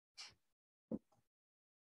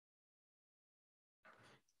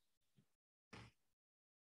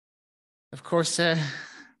Of course,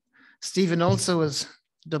 Stephen also was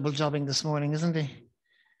double jobbing this morning, isn't he?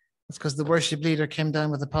 It's because the worship leader came down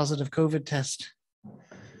with a positive COVID test.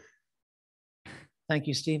 Thank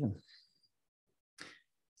you, Stephen.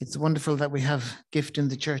 It's wonderful that we have gift in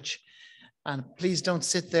the church. And please don't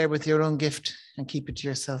sit there with your own gift and keep it to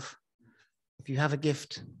yourself. If you have a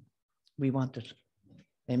gift, we want it.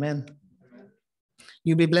 Amen.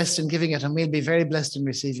 You'll be blessed in giving it, and we'll be very blessed in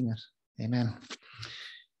receiving it. Amen.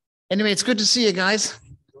 Anyway, it's good to see you guys.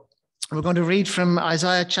 We're going to read from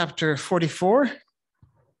Isaiah chapter 44,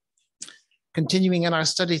 continuing in our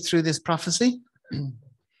study through this prophecy.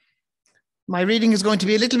 My reading is going to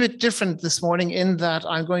be a little bit different this morning in that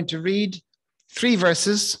I'm going to read 3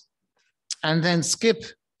 verses and then skip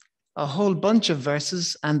a whole bunch of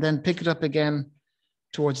verses and then pick it up again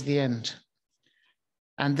towards the end.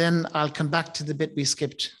 And then I'll come back to the bit we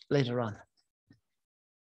skipped later on.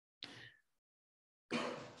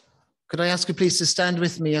 Could I ask you please to stand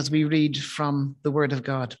with me as we read from the Word of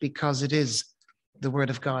God, because it is the Word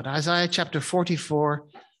of God. Isaiah chapter 44,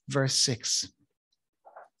 verse 6.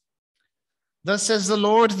 Thus says the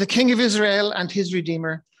Lord, the King of Israel and his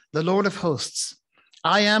Redeemer, the Lord of hosts.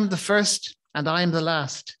 I am the first and I am the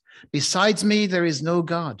last. Besides me, there is no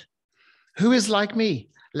God. Who is like me?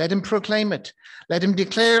 Let him proclaim it. Let him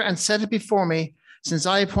declare and set it before me, since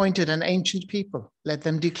I appointed an ancient people. Let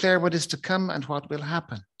them declare what is to come and what will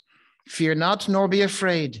happen. Fear not, nor be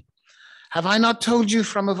afraid. Have I not told you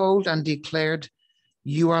from of old and declared,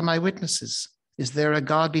 you are my witnesses? Is there a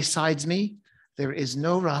God besides me? There is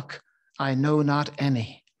no rock, I know not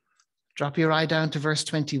any. Drop your eye down to verse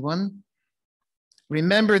 21.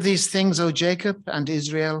 Remember these things, O Jacob and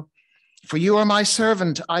Israel, for you are my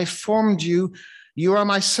servant. I formed you. You are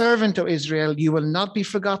my servant, O Israel. You will not be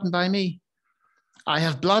forgotten by me. I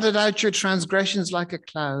have blotted out your transgressions like a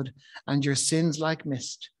cloud and your sins like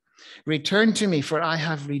mist. Return to me, for I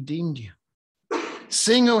have redeemed you.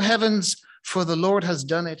 Sing, O heavens, for the Lord has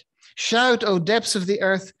done it. Shout, O depths of the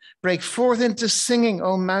earth. Break forth into singing,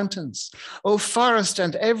 O mountains, O forest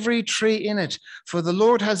and every tree in it. For the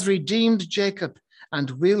Lord has redeemed Jacob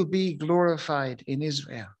and will be glorified in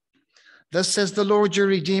Israel. Thus says the Lord your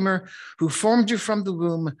Redeemer, who formed you from the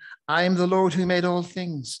womb. I am the Lord who made all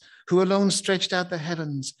things, who alone stretched out the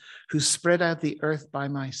heavens, who spread out the earth by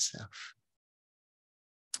myself.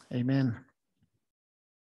 Amen.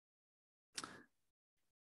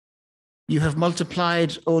 You have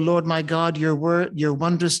multiplied, O Lord my God, your word, your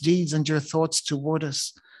wondrous deeds and your thoughts toward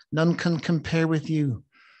us. None can compare with you.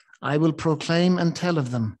 I will proclaim and tell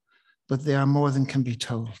of them, but they are more than can be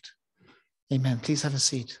told. Amen. Please have a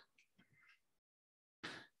seat.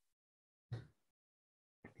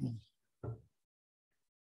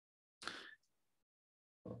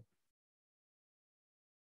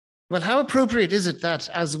 Well, how appropriate is it that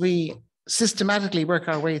as we systematically work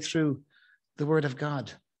our way through the Word of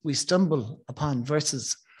God, we stumble upon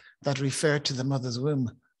verses that refer to the mother's womb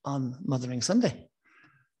on Mothering Sunday?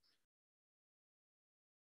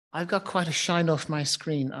 I've got quite a shine off my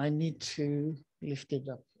screen. I need to lift it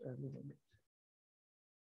up a little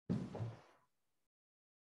bit,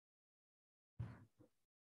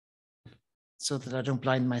 so that I don't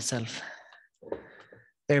blind myself.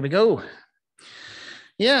 There we go.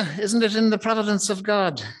 Yeah, isn't it in the providence of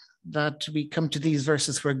God that we come to these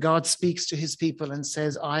verses where God speaks to his people and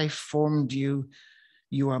says, I formed you,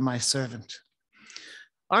 you are my servant.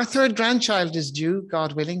 Our 3rd grandchild is due,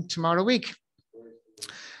 God willing, tomorrow week.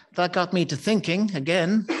 That got me to thinking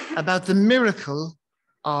again about the miracle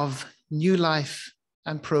of new life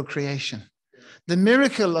and procreation. The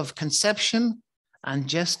miracle of conception and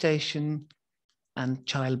gestation and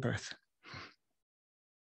childbirth.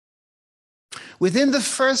 Within the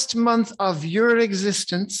first month of your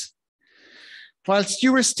existence, whilst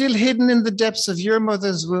you were still hidden in the depths of your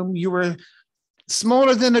mother's womb, you were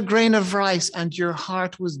smaller than a grain of rice and your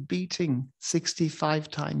heart was beating 65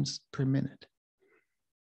 times per minute.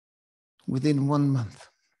 Within 1 month.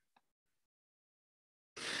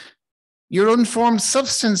 Your unformed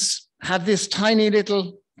substance had this tiny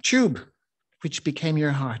little tube, which became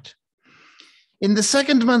your heart. In the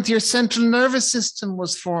 2nd month, your central nervous system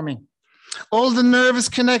was forming. All the nervous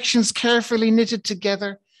connections carefully knitted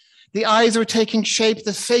together. The eyes were taking shape,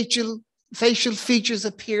 the facial features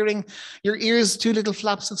appearing, your ears, 2 little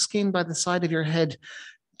flaps of skin by the side of your head,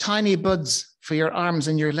 tiny buds for your arms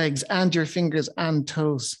and your legs and your fingers and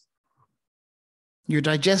toes. Your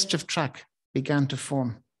digestive tract began to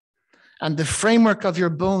form, and the framework of your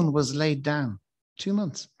bone was laid down. 2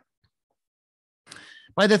 months.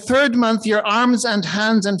 By the 3rd month, your arms and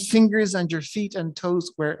hands and fingers and your feet and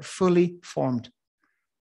toes were fully formed.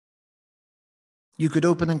 You could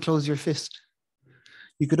open and close your fist.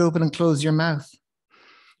 You could open and close your mouth.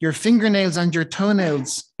 Your fingernails and your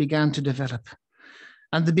toenails began to develop.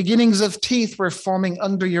 And the beginnings of teeth were forming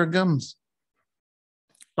under your gums.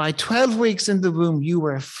 By 12 weeks in the womb, you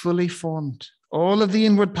were fully formed. All of the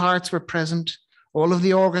inward parts were present, all of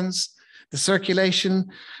the organs, the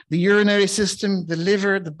circulation, the urinary system, the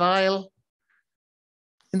liver, the bile.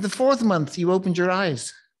 In the 4th month, you opened your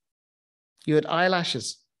eyes. You had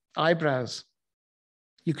eyelashes, eyebrows.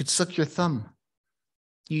 You could suck your thumb.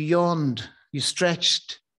 You yawned, you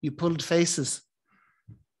stretched, you pulled faces.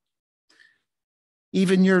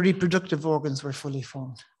 Even your reproductive organs were fully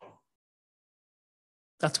formed.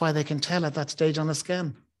 That's why they can tell at that stage on a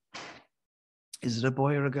scan. Is it a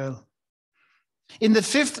boy or a girl? In the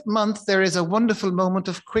 5th month, there is a wonderful moment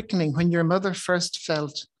of quickening when your mother first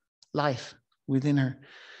felt life within her.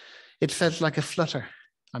 It felt like a flutter,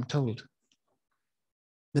 I'm told.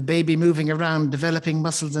 The baby moving around, developing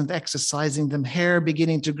muscles and exercising them, hair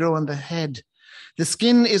beginning to grow on the head. The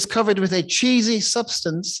skin is covered with a cheesy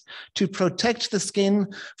substance to protect the skin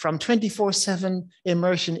from 24/7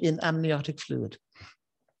 immersion in amniotic fluid.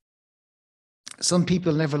 Some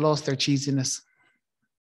people never lost their cheesiness.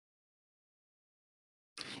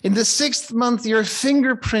 In the 6th month, your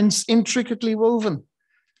fingerprints intricately woven.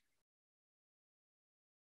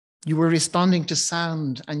 You were responding to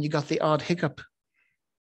sound and you got the odd hiccup.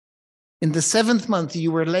 In the 7th month,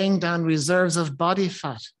 you were laying down reserves of body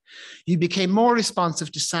fat. You became more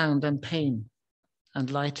responsive to sound and pain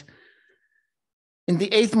and light. In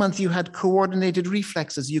the 8th month, you had coordinated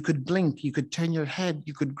reflexes. You could blink, you could turn your head,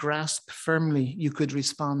 you could grasp firmly, you could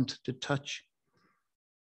respond to touch.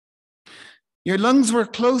 Your lungs were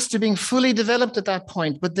close to being fully developed at that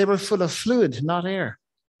point, but they were full of fluid, not air.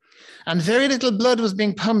 And very little blood was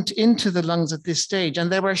being pumped into the lungs at this stage,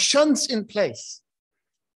 and there were shunts in place,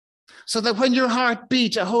 so that when your heart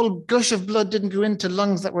beat, a whole gush of blood didn't go into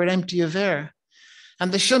lungs that were empty of air.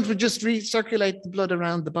 And the shunt would just recirculate the blood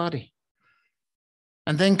around the body.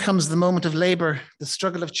 And then comes the moment of labor, the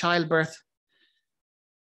struggle of childbirth.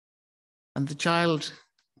 And the child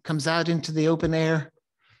comes out into the open air.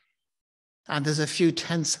 And there's a few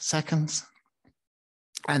tense seconds.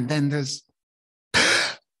 And then there's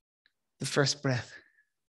the first breath.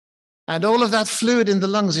 And all of that fluid in the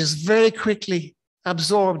lungs is very quickly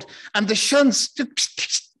absorbed, and the shunts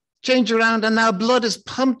change around, and now blood is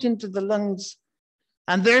pumped into the lungs,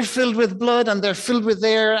 and they're filled with blood and they're filled with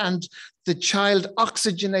air, and the child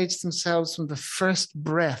oxygenates themselves from the first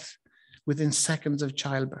breath within seconds of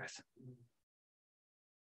childbirth.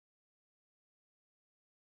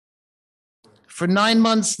 For 9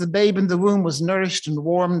 months, the babe in the womb was nourished and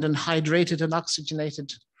warmed and hydrated and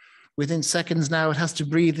oxygenated. Within seconds now, it has to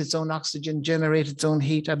breathe its own oxygen, generate its own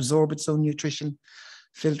heat, absorb its own nutrition,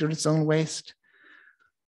 filter its own waste.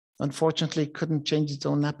 Unfortunately, it couldn't change its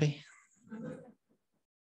own nappy.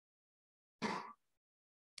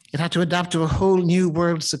 It had to adapt to a whole new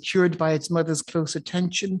world secured by its mother's close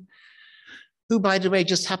attention, who, by the way,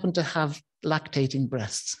 just happened to have lactating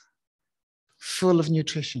breasts, full of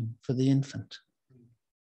nutrition for the infant.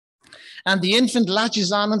 And the infant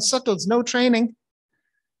latches on and suckles, no training.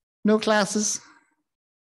 No classes,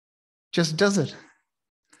 just does it.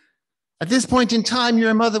 At this point in time,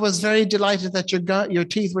 your mother was very delighted that your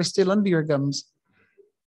teeth were still under your gums.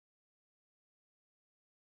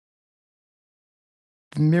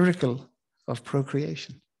 The miracle of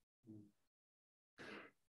procreation.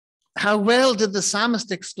 How well did the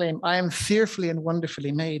psalmist exclaim, I am fearfully and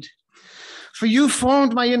wonderfully made. For you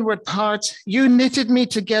formed my inward parts, you knitted me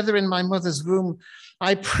together in my mother's womb.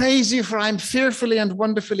 I praise you, for I am fearfully and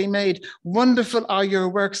wonderfully made. Wonderful are your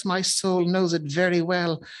works. My soul knows it very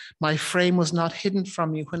well. My frame was not hidden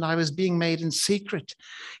from you when I was being made in secret,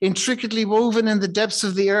 intricately woven in the depths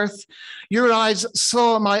of the earth. Your eyes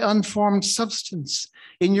saw my unformed substance.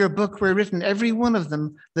 In your book were written, every one of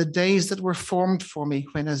them, the days that were formed for me,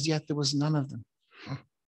 when as yet there was none of them.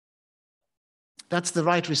 That's the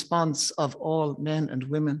right response of all men and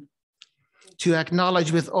women, to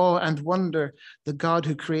acknowledge with awe and wonder the God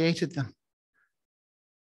who created them.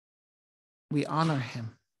 We honor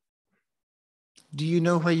him. Do you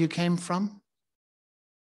know where you came from?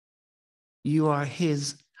 You are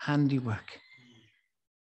his handiwork.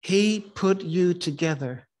 He put you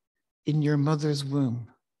together in your mother's womb.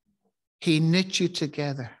 He knit you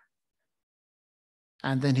together,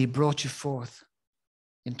 and then he brought you forth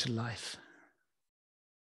into life.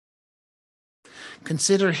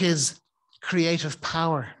 Consider his creative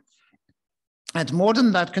power. And more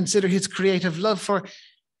than that, consider his creative love, for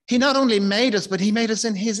he not only made us, but he made us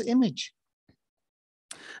in his image,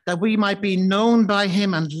 that we might be known by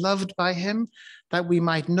him and loved by him. that we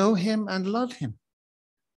might know him and love him.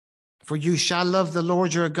 For you shall love the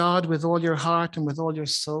Lord your God with all your heart and with all your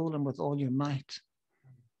soul and with all your might.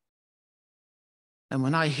 And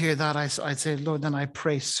when I hear that, I say, Lord, then I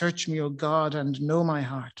pray, search me, O God, and know my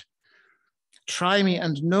heart. Try me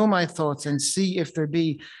and know my thoughts, and see if there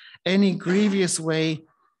be any grievous way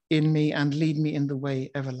in me, and lead me in the way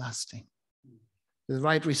everlasting. The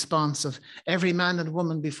right response of every man and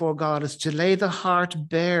woman before God is to lay the heart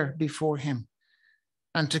bare before him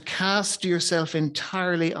and to cast yourself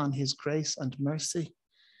entirely on his grace and mercy,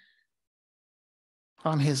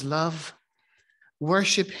 on his love.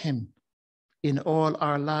 Worship him in all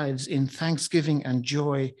our lives in thanksgiving and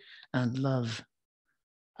joy and love,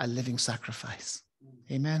 a living sacrifice.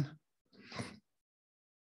 Amen.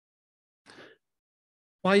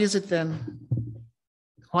 Why is it then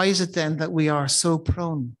that we are so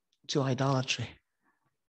prone to idolatry?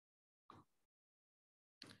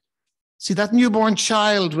 See, that newborn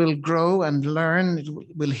child will grow and learn. It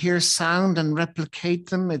will hear sound and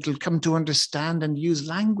replicate them. It will come to understand and use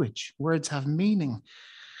language. Words have meaning.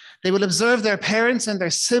 They will observe their parents and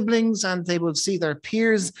their siblings, and they will see their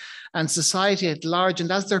peers and society at large.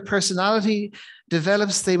 And as their personality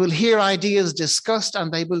develops, they will hear ideas discussed,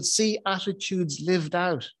 and they will see attitudes lived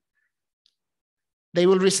out. They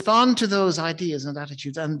will respond to those ideas and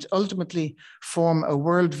attitudes and ultimately form a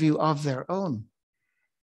worldview of their own.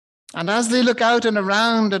 And as they look out and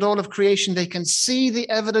around at all of creation, they can see the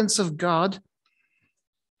evidence of God.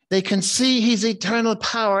 They can see his eternal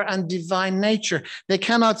power and divine nature. They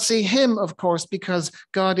cannot see him, of course, because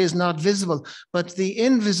God is not visible, but the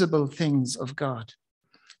invisible things of God.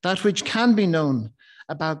 That which can be known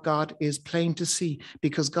about God is plain to see,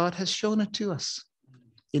 because God has shown it to us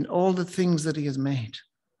in all the things that he has made.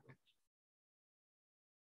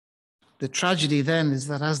 The tragedy then is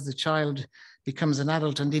that as the child becomes an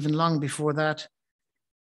adult, and even long before that,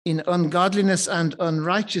 in ungodliness and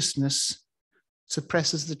unrighteousness,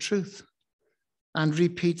 suppresses the truth and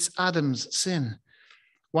repeats Adam's sin,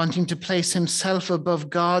 wanting to place himself above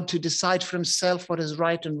God, to decide for himself what is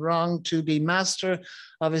right and wrong, to be master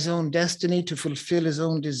of his own destiny, to fulfill his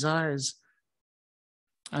own desires.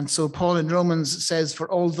 And so Paul in Romans says,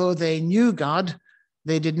 for although they knew God,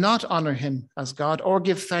 they did not honor him as God or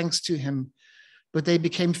give thanks to him, but they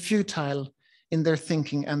became futile in their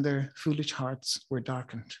thinking, and their foolish hearts were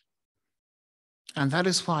darkened. And that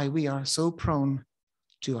is why we are so prone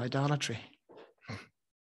to idolatry.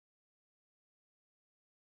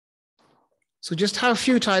 So just how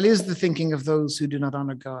futile is the thinking of those who do not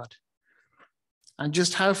honor God? And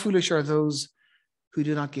just how foolish are those who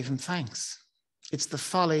do not give him thanks? It's the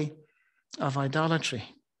folly of idolatry.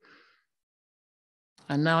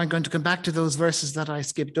 And now I'm going to come back to those verses that I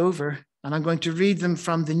skipped over, and I'm going to read them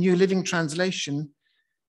from the New Living Translation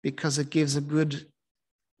because it gives a good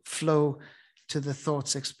flow to the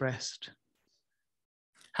thoughts expressed.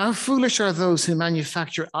 How foolish are those who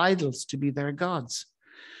manufacture idols to be their gods.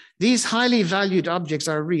 These highly valued objects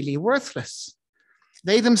are really worthless.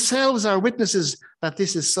 They themselves are witnesses that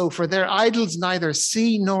this is so, for their idols neither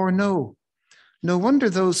see nor know. No wonder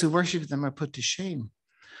those who worship them are put to shame.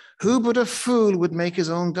 Who but a fool would make his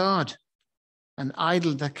own God, an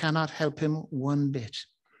idol that cannot help him one bit?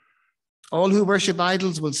 All who worship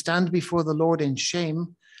idols will stand before the Lord in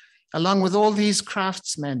shame, along with all these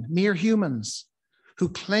craftsmen, mere humans, who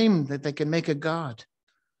claim that they can make a God.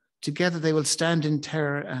 Together they will stand in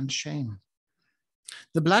terror and shame.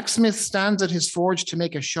 The blacksmith stands at his forge to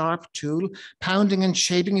make a sharp tool, pounding and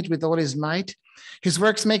shaping it with all his might. His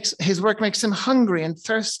work makes him hungry and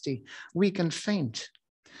thirsty, weak and faint.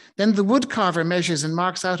 Then the wood carver measures and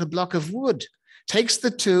marks out a block of wood, takes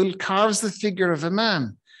the tool, carves the figure of a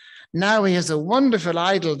man. Now he has a wonderful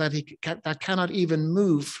idol that cannot even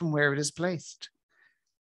move from where it is placed.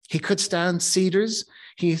 He cuts down cedars.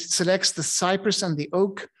 He selects the cypress and the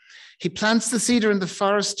oak. He plants the cedar in the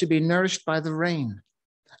forest to be nourished by the rain.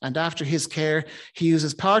 And after his care, he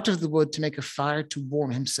uses part of the wood to make a fire to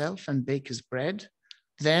warm himself and bake his bread.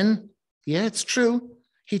 Then, yeah, it's true,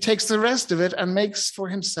 he takes the rest of it and makes for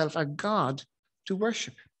himself a god to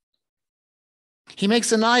worship. He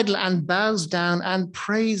makes an idol and bows down and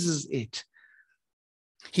praises it.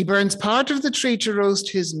 He burns part of the tree to roast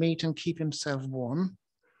his meat and keep himself warm.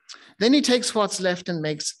 Then he takes what's left and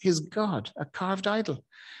makes his god, a carved idol.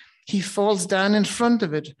 He falls down in front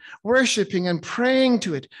of it, worshiping and praying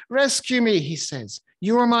to it. Rescue me, he says.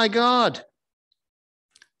 You are my God.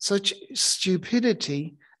 Such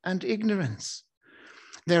stupidity and ignorance.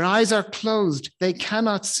 Their eyes are closed. They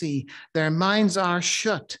cannot see. Their minds are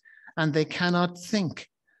shut and they cannot think.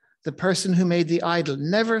 The person who made the idol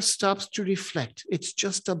never stops to reflect. It's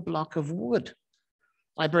just a block of wood.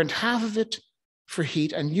 I burned half of it for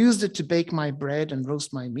heat and used it to bake my bread and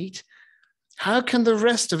roast my meat. How can the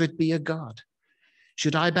rest of it be a god?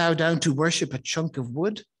 Should I bow down to worship a chunk of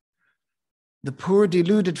wood? The poor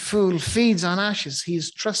deluded fool feeds on ashes. He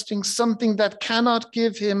is trusting something that cannot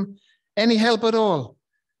give him any help at all.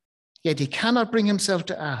 Yet he cannot bring himself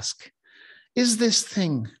to ask, is this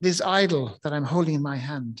thing, this idol that I'm holding in my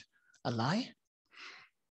hand, a lie?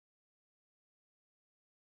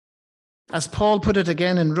 As Paul put it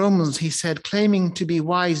again in Romans, he said, claiming to be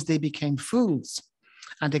wise, they became fools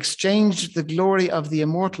and exchanged the glory of the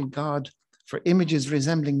immortal God for images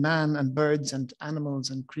resembling man and birds and animals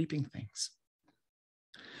and creeping things.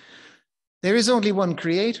 There is only one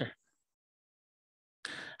creator.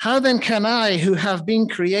 How then can I, who have been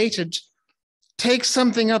created, take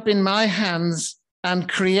something up in my hands and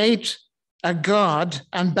create a God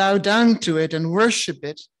and bow down to it and worship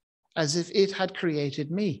it as if it had created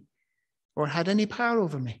me or had any power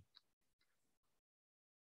over me?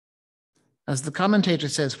 As the commentator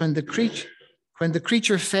says, when the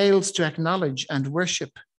creature fails to acknowledge and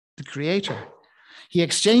worship the creator, he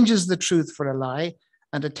exchanges the truth for a lie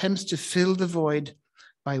and attempts to fill the void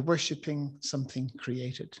by worshiping something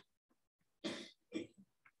created.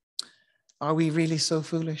 Are we really so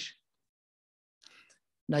foolish?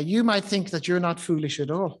 Now, you might think that you're not foolish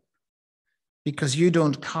at all because you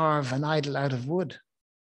don't carve an idol out of wood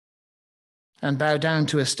and bow down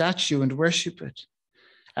to a statue and worship it.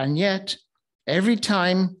 And yet, every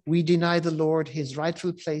time we deny the Lord his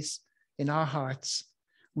rightful place in our hearts,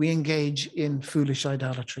 we engage in foolish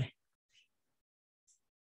idolatry.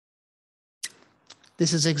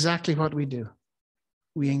 This is exactly what we do.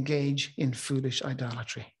 We engage in foolish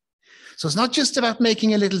idolatry. So it's not just about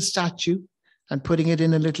making a little statue and putting it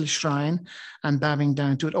in a little shrine and bowing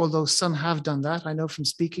down to it, although some have done that. I know from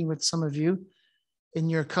speaking with some of you, in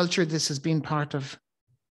your culture, this has been part of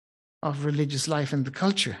religious life in the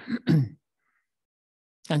culture.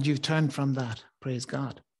 And you've turned from that, praise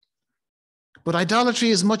God. But idolatry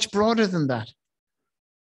is much broader than that.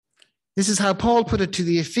 This is how Paul put it to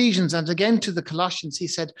the Ephesians and again to the Colossians. He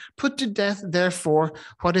said, put to death, therefore,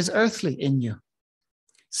 what is earthly in you: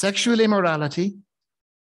 sexual immorality,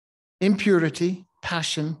 impurity,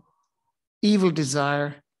 passion, evil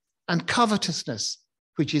desire, and covetousness,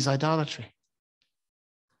 which is idolatry.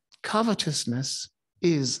 Covetousness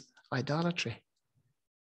is idolatry.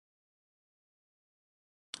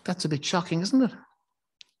 That's a bit shocking, isn't it?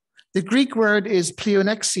 The Greek word is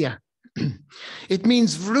pleonexia. It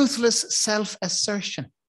means ruthless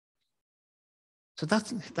self-assertion. So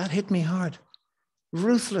that hit me hard.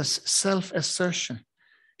 Ruthless self-assertion.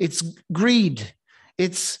 It's greed.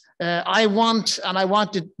 It's I want, and I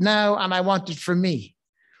want it now, and I want it for me.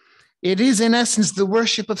 It is, in essence, the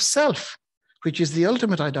worship of self, which is the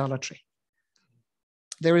ultimate idolatry.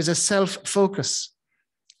 There is a self-focus,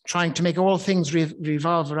 trying to make all things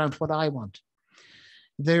revolve around what I want.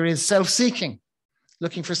 There is self-seeking,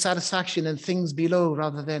 looking for satisfaction in things below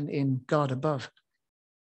rather than in God above.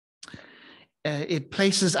 It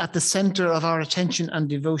places at the center of our attention and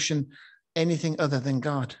devotion anything other than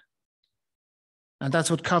God. And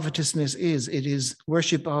that's what covetousness is. It is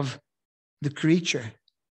worship of the creature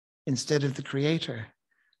instead of the creator.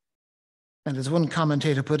 And as one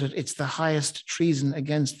commentator put it, it's the highest treason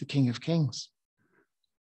against the King of Kings.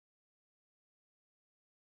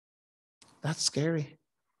 That's scary.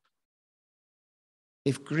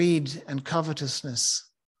 If greed and covetousness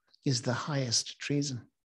is the highest treason.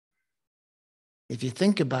 If you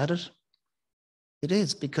think about it, it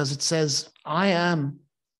is, because it says, I am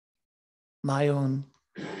my own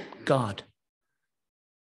God.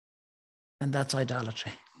 And that's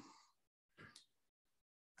idolatry.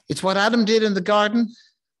 It's what Adam did in the garden,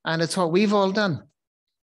 and it's what we've all done.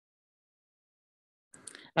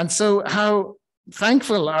 And so how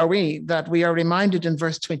thankful are we that we are reminded in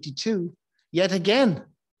verse 22, yet again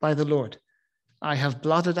by the Lord, I have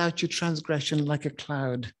blotted out your transgression like a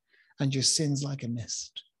cloud and your sins like a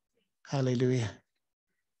mist. Hallelujah.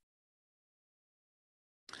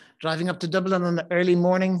 Driving up to Dublin on the early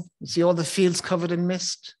morning, you see all the fields covered in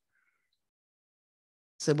mist.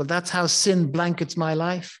 Say, well, that's how sin blankets my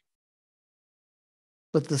life.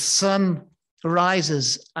 But the sun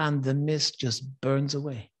rises and the mist just burns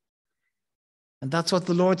away. And that's what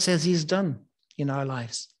the Lord says he's done in our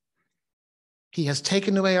lives. He has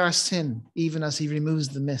taken away our sin, even as he removes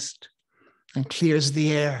the mist and clears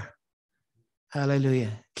the air.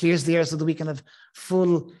 Hallelujah. Clears the air so that we can have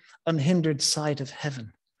full, unhindered sight of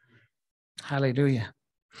heaven. Hallelujah.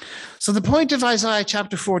 So the point of Isaiah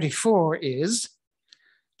chapter 44 is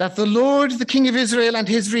that the Lord, the King of Israel, and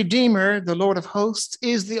his Redeemer, the Lord of hosts,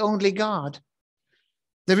 is the only God.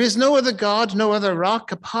 There is no other God, no other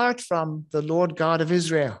rock apart from the Lord God of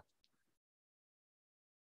Israel.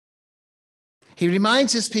 He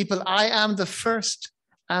reminds his people, I am the first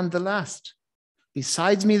and the last.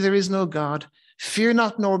 Besides me, there is no God. Fear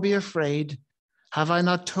not, nor be afraid. Have I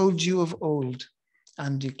not told you of old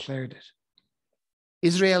and declared it?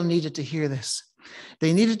 Israel needed to hear this.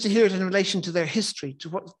 They needed to hear it in relation to their history,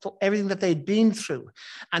 to everything that they'd been through,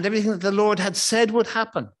 and everything that the Lord had said would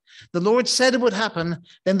happen. The Lord said it would happen,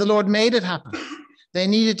 then the Lord made it happen. They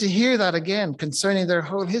needed to hear that again concerning their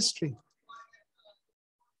whole history.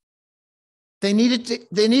 They needed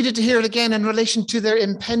to hear it again in relation to their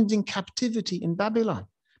impending captivity in Babylon,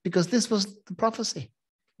 because this was the prophecy.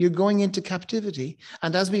 You're going into captivity.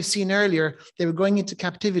 And as we've seen earlier, they were going into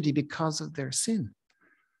captivity because of their sin.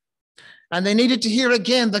 And they needed to hear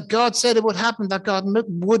again that God said it would happen, that God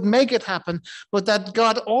would make it happen, but that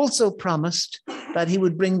God also promised that he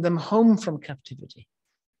would bring them home from captivity,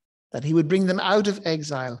 that he would bring them out of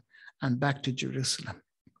exile and back to Jerusalem.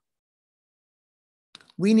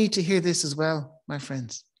 We need to hear this as well, my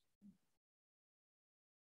friends.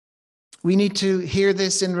 We need to hear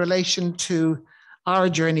this in relation to our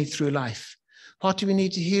journey through life. What do we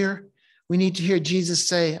need to hear? We need to hear Jesus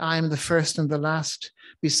say, I am the first and the last.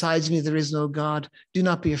 Besides me, there is no God. Do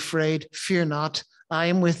not be afraid. Fear not. I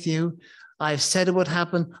am with you. I have said it would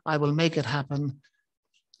happen. I will make it happen.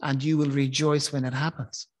 And you will rejoice when it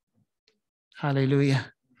happens.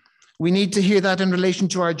 Hallelujah. We need to hear that in relation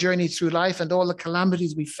to our journey through life and all the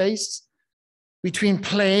calamities we face, between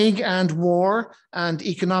plague and war and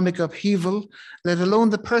economic upheaval, let alone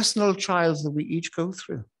the personal trials that we each go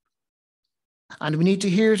through. And we need to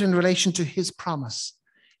hear it in relation to his promise.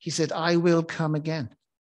 He said, I will come again.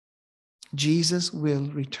 Jesus will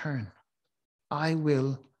return. I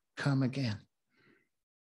will come again.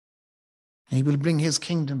 And he will bring his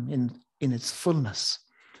kingdom in its fullness,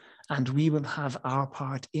 and we will have our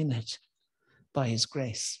part in it by his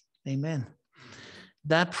grace. Amen.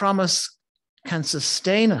 That promise can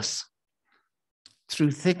sustain us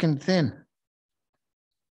through thick and thin.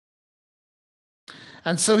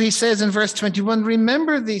 And so he says in verse 21,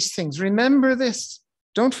 remember these things, remember this.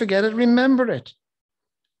 Don't forget it, remember it.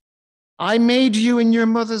 I made you in your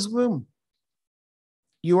mother's womb.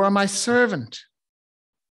 You are my servant.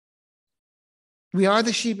 We are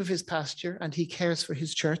the sheep of his pasture, and he cares for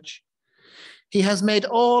his church. He has made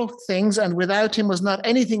all things, and without him was not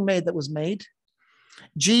anything made that was made.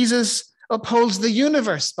 Jesus upholds the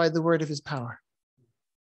universe by the word of his power.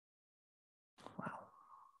 Wow.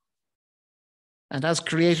 And as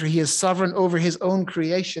creator, he is sovereign over his own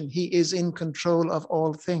creation. He is in control of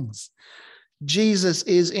all things. Jesus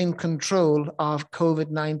is in control of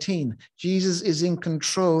COVID-19. Jesus is in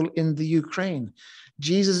control in the Ukraine.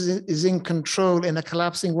 Jesus is in control in a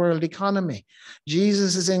collapsing world economy.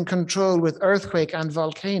 Jesus is in control with earthquake and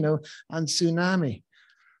volcano and tsunami.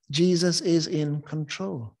 Jesus is in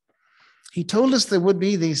control. He told us there would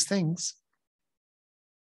be these things.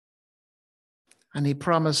 And he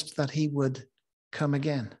promised that he would come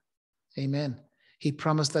again. Amen. He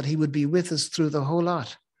promised that he would be with us through the whole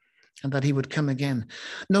lot and that he would come again.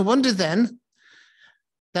 No wonder then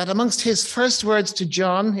that amongst his first words to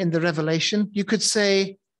John in the Revelation, you could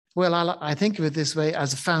say, well, I think of it this way,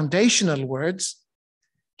 as foundational words.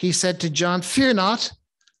 He said to John, fear not,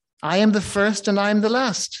 I am the first and I am the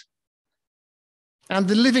last, and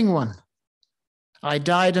the living one. I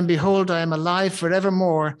died, and behold, I am alive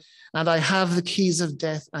forevermore, and I have the keys of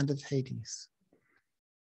death and of Hades.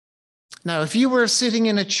 Now, if you were sitting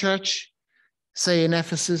in a church, say in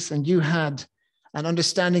Ephesus, and you had an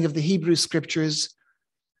understanding of the Hebrew scriptures,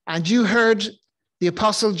 and you heard the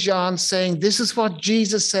Apostle John saying, this is what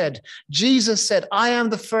Jesus said. Jesus said, I am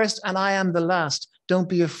the first and I am the last. Don't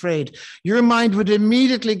be afraid. Your mind would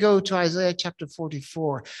immediately go to Isaiah chapter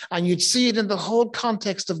 44, and you'd see it in the whole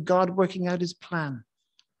context of God working out his plan.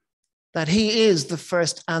 That he is the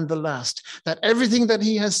first and the last, that everything that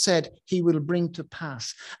he has said, he will bring to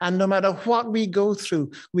pass. And no matter what we go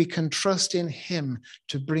through, we can trust in him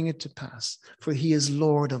to bring it to pass, for he is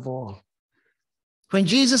Lord of all. When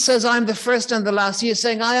Jesus says, I'm the first and the last, he is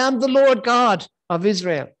saying, I am the Lord God of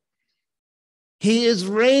Israel. He is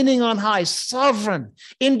reigning on high, sovereign,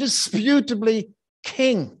 indisputably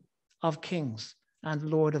King of kings and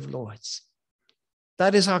Lord of lords.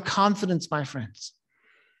 That is our confidence, my friends.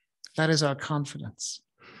 That is our confidence.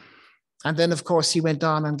 And then, of course, he went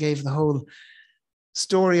on and gave the whole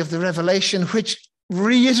story of the Revelation, which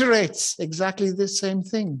reiterates exactly the same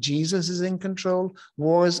thing. Jesus is in control.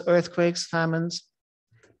 Wars, earthquakes, famines,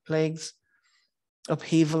 plagues,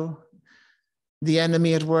 upheaval, the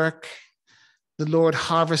enemy at work, the Lord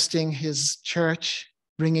harvesting his church,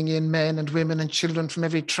 bringing in men and women and children from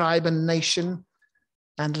every tribe and nation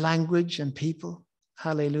and language and people.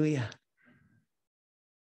 Hallelujah.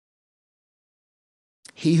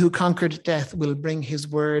 He who conquered death will bring his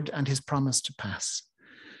word and his promise to pass.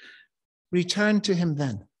 Return to him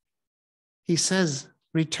then. He says,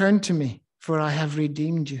 return to me, for I have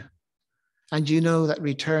redeemed you. And you know that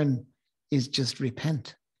return is just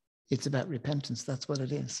repent. It's about repentance. That's what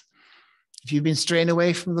it is. If you've been straying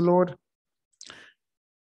away from the Lord,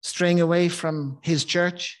 straying away from his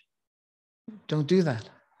church, don't do that.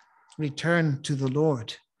 Return to the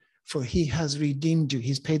Lord, for he has redeemed you.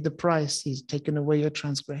 He's paid the price. He's taken away your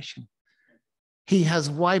transgression. He has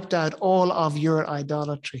wiped out all of your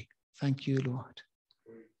idolatry. Thank you, Lord.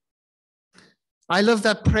 I love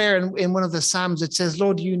that prayer in one of the Psalms. It says,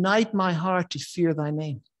 Lord, unite my heart to fear thy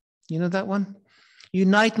name. You know that one?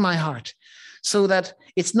 Unite my heart so that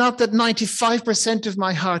it's not that 95% of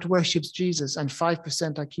my heart worships Jesus and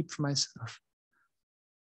 5% I keep for myself.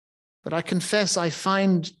 But I confess I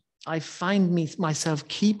find myself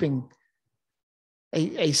keeping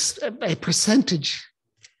a percentage.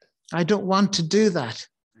 I don't want to do that.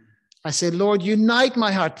 I say, Lord, unite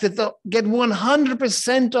my heart. Get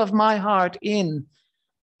 100% of my heart in.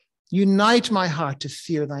 Unite my heart to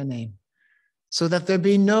fear thy name, so that there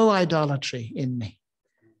be no idolatry in me,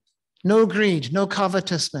 no greed, no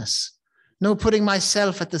covetousness, no putting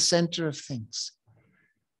myself at the center of things.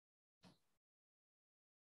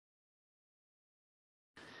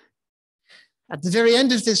 At the very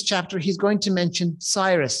end of this chapter, he's going to mention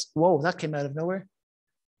Cyrus. Whoa, that came out of nowhere.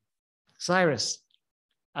 Cyrus.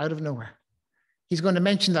 Out of nowhere. He's going to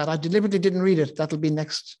mention that. I deliberately didn't read it. That'll be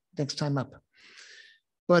next time up.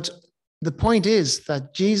 But the point is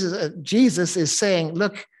that Jesus is saying,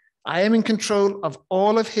 look, I am in control of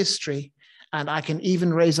all of history, and I can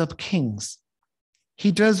even raise up kings.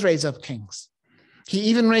 He does raise up kings. He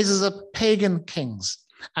even raises up pagan kings,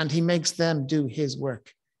 and he makes them do his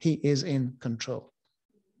work. He is in control.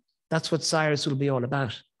 That's what Cyrus will be all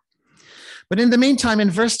about. But in the meantime, in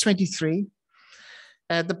verse 23,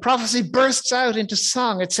 the prophecy bursts out into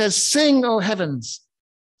song. It says, sing, O heavens.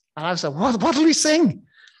 And I was like, what will we sing?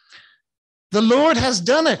 The Lord has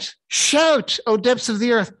done it. Shout, O depths of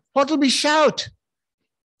the earth. What will we shout?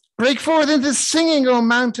 Break forth into singing, O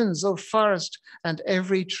mountains, O forest, and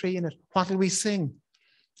every tree in it. What will we sing?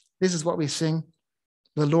 This is what we sing.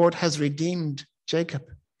 The Lord has redeemed Jacob.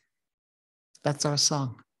 That's our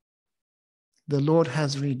song. The Lord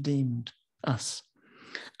has redeemed us.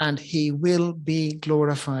 And he will be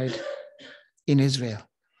glorified in Israel.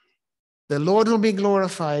 The Lord will be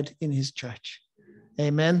glorified in his church.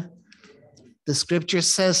 Amen. The scripture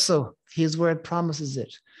says so. His word promises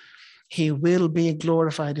it. He will be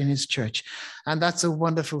glorified in his church. And that's a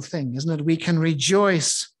wonderful thing, isn't it? We can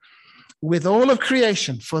rejoice with all of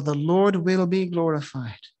creation, for the Lord will be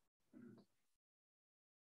glorified.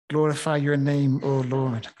 Glorify your name, O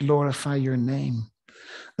Lord. Glorify your name.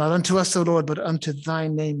 Not unto us, O Lord, but unto thy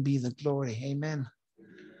name be the glory. Amen.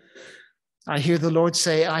 I hear the Lord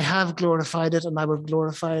say, I have glorified it and I will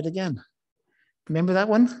glorify it again. Remember that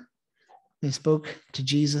one? He spoke to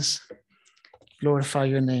Jesus. Glorify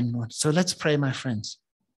your name, Lord. So let's pray, my friends.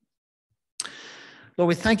 Lord,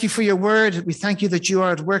 we thank you for your word. We thank you that you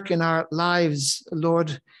are at work in our lives,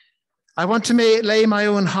 Lord. I want to lay my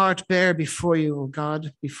own heart bare before you, O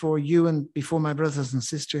God, before you and before my brothers and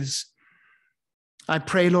sisters. I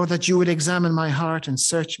pray, Lord, that you would examine my heart and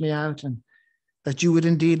search me out, and that you would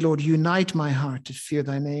indeed, Lord, unite my heart to fear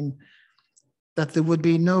thy name, that there would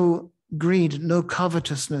be no greed, no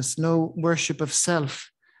covetousness, no worship of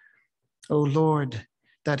self, O Lord,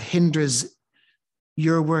 that hinders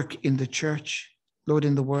your work in the church, Lord,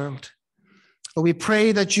 in the world. Oh, we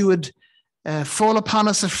pray that you would fall upon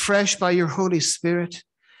us afresh by your Holy Spirit.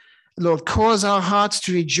 Lord, cause our hearts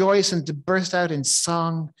to rejoice and to burst out in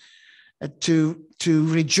song, to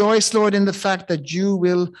rejoice, Lord, in the fact that you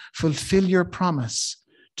will fulfill your promise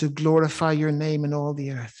to glorify your name in all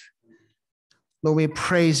the earth. Lord, we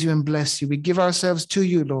praise you and bless you. We give ourselves to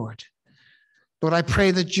you, Lord. Lord, I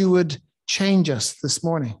pray that you would change us this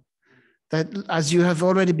morning, that as you have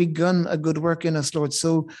already begun a good work in us, Lord,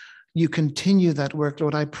 so you continue that work,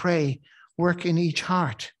 Lord. I pray, work in each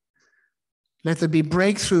heart. Let there be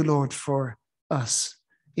breakthrough, Lord, for us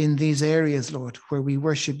in these areas, Lord, where we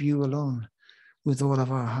worship you alone with all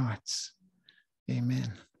of our hearts.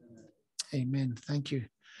 Amen. Amen. Thank you.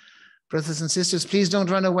 Brothers and sisters, please don't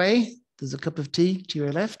run away. There's a cup of tea to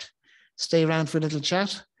your left. Stay around for a little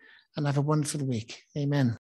chat and have a wonderful week. Amen.